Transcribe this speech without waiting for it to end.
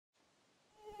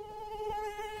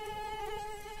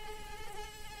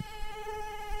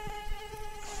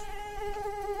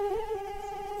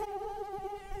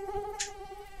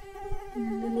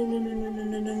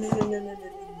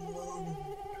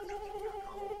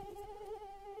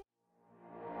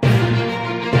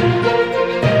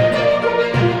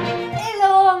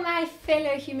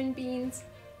human beings.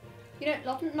 You know,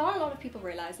 not a lot of people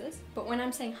realize this, but when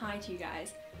I'm saying hi to you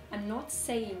guys, I'm not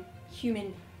saying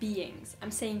human beings.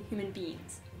 I'm saying human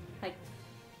beings. Like,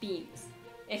 beings.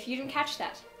 If you didn't catch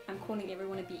that, I'm calling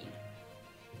everyone a being.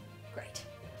 Great.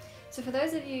 So for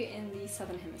those of you in the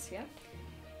southern hemisphere,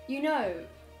 you know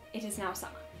it is now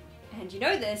summer. And you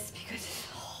know this because it's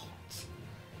hot.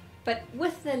 But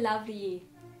with the lovely,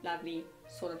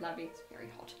 it's very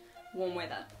hot, warm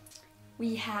weather,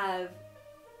 we have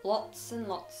lots and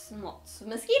lots and lots of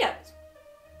mosquitoes.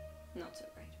 Not so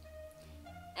great.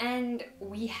 And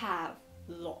we have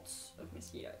lots of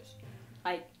mosquitoes.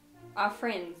 Like, our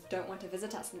friends don't want to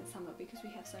visit us in the summer because we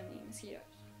have so many mosquitoes.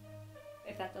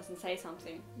 If that doesn't say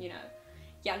something, you know.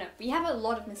 Yeah, no, we have a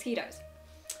lot of mosquitoes.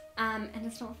 And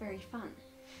it's not very fun.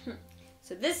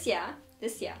 So this year,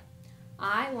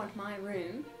 I want my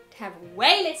room to have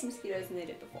way less mosquitoes than they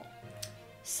did before.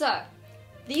 So,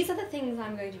 these are the things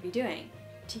I'm going to be doing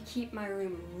to keep my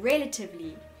room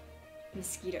relatively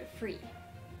mosquito-free.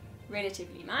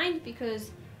 Relatively, mind,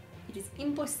 because it is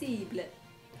impossible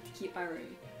to keep my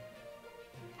room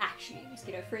actually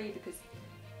mosquito-free, because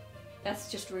that's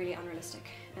just really unrealistic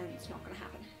and it's not going to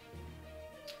happen.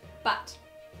 But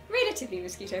relatively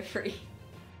mosquito-free.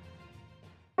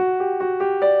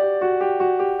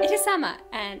 It is summer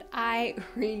and I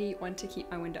really want to keep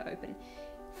my window open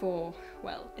for,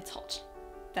 well, it's hot.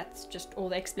 That's just all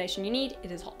the explanation you need,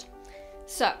 it is hot.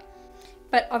 So,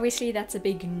 but obviously that's a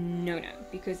big no-no,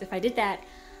 because if I did that,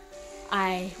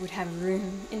 I would have a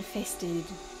room infested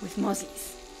with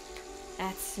mozzies.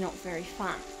 That's not very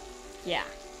fun. Yeah.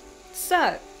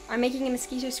 So, I'm making a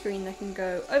mosquito screen that can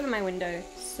go over my window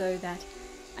so that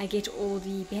I get all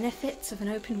the benefits of an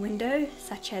open window,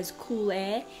 such as cool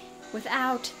air,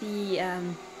 without the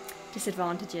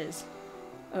disadvantages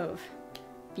of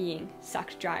being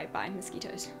sucked dry by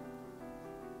mosquitoes.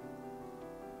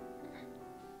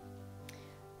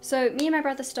 So me and my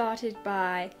brother started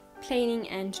by planing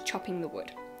and chopping the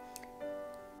wood.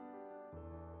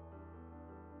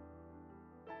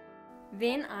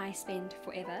 Then I spent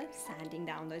forever sanding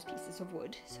down those pieces of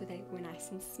wood so they were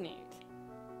nice and smooth.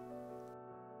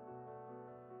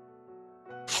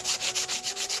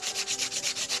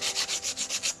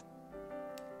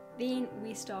 Then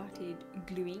we started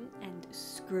gluing and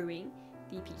screwing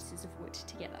the pieces of wood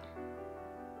together.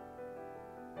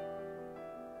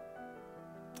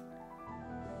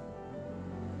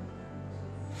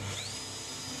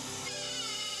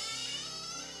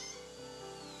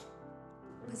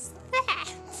 What's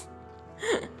that?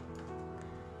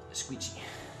 A squeegee.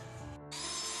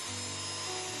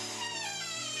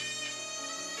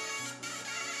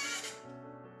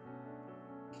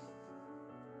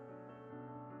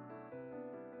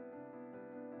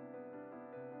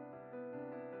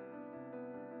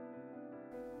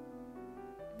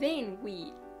 Then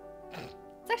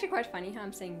it's actually quite funny how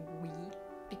I'm saying we,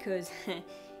 because it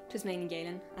was mainly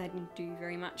Galen. I didn't do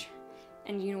very much.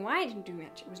 And you know why I didn't do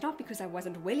much? It was not because I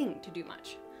wasn't willing to do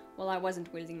much. Well, I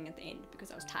wasn't willing at the end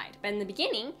because I was tired. But in the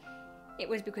beginning, it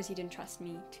was because he didn't trust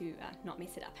me to not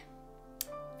mess it up.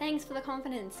 Thanks for the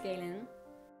confidence, Galen.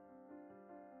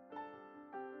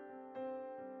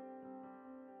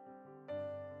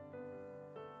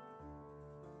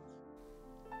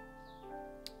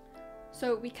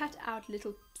 So we cut out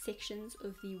little sections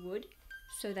of the wood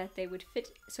so that they would fit,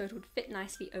 so it would fit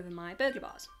nicely over my burglar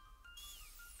bars.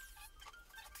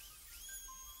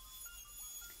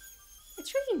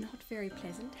 It's really not very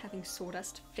pleasant having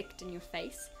sawdust flicked in your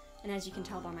face, and as you can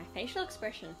tell by my facial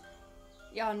expression,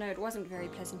 yeah, no, it wasn't very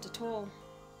pleasant at all.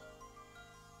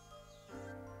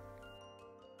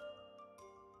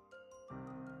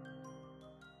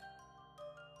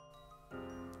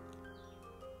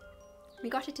 We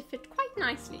got it to fit quite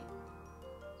nicely.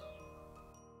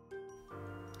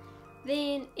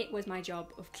 Then it was my job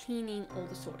of cleaning all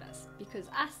the sawdust, because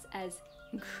us as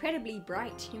incredibly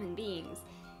bright human beings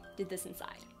did this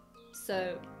inside.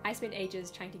 So I spent ages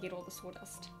trying to get all the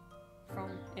sawdust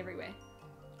from everywhere.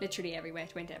 Literally everywhere,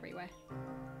 it went everywhere.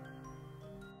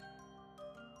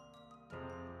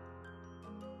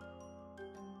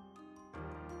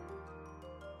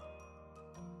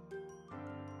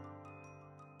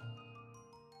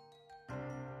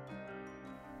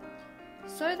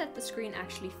 So that the screen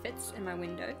actually fits in my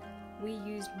window, we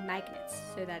used magnets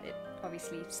so that it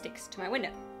obviously sticks to my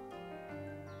window.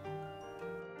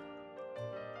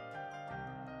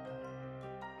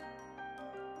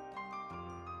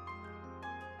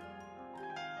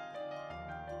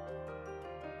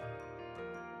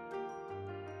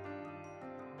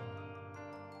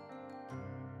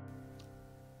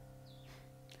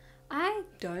 I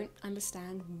don't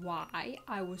understand why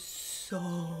I was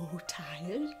so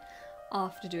tired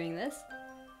after doing this,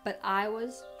 but I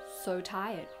was so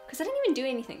tired because I didn't even do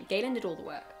anything. Galen did all the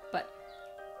work, but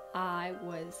I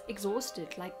was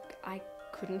exhausted, like I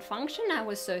couldn't function. I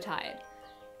was so tired.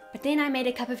 But then I made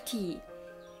a cup of tea,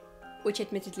 which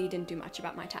admittedly didn't do much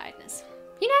about my tiredness.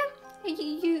 You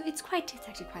know, it's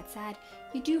actually quite sad.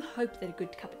 You do hope that a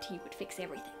good cup of tea would fix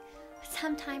everything, but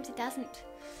sometimes it doesn't.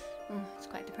 Oh, it's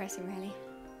quite depressing, really.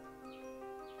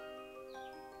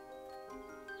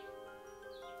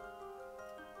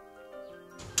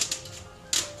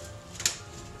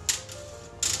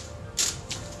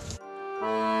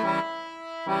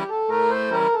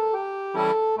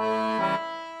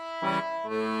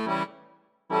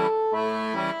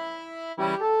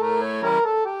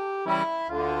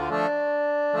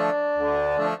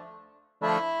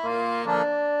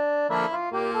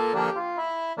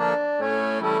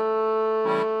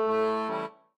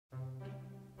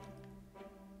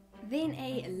 Then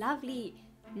a lovely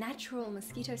natural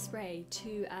mosquito spray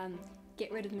to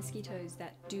get rid of mosquitoes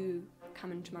that do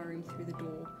come into my room through the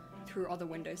door, through other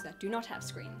windows that do not have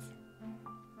screens.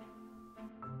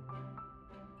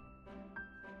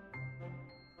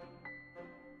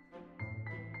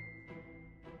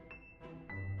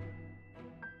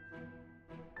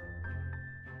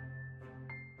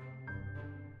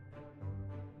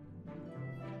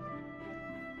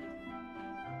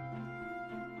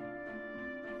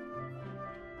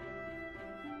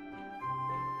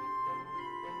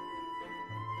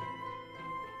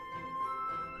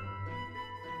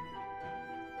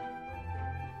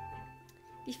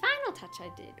 The final touch I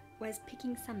did was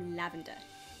picking some lavender,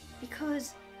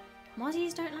 because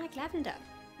mozzies don't like lavender.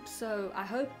 So I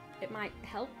hope it might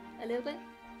help a little bit,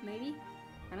 maybe?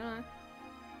 I don't know.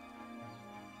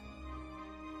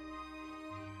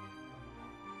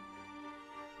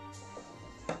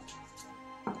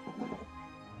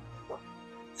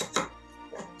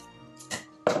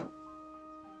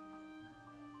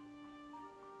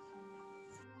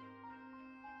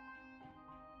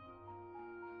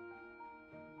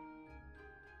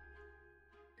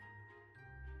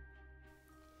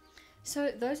 So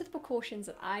those are the precautions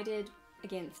that I did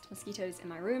against mosquitoes in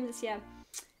my room this year.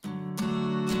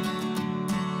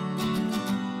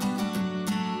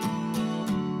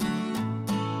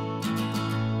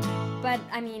 But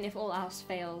I mean, if all else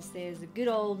fails, there's a good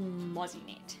old mozzie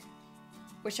net,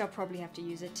 which I'll probably have to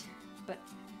use it. But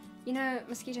you know,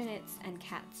 mosquito nets and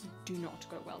cats do not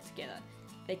go well together.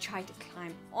 They try to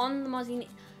climb on the mozzie net.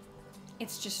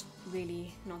 It's just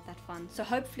really not that fun. So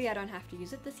hopefully I don't have to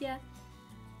use it this year.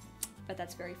 But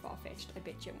that's very far-fetched. I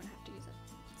bet you I'm gonna have to use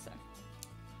it. So,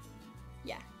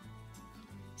 yeah.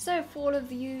 So for all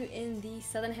of you in the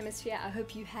southern hemisphere, I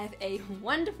hope you have a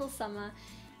wonderful summer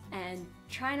and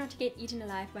try not to get eaten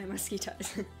alive by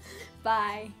mosquitoes.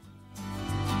 Bye.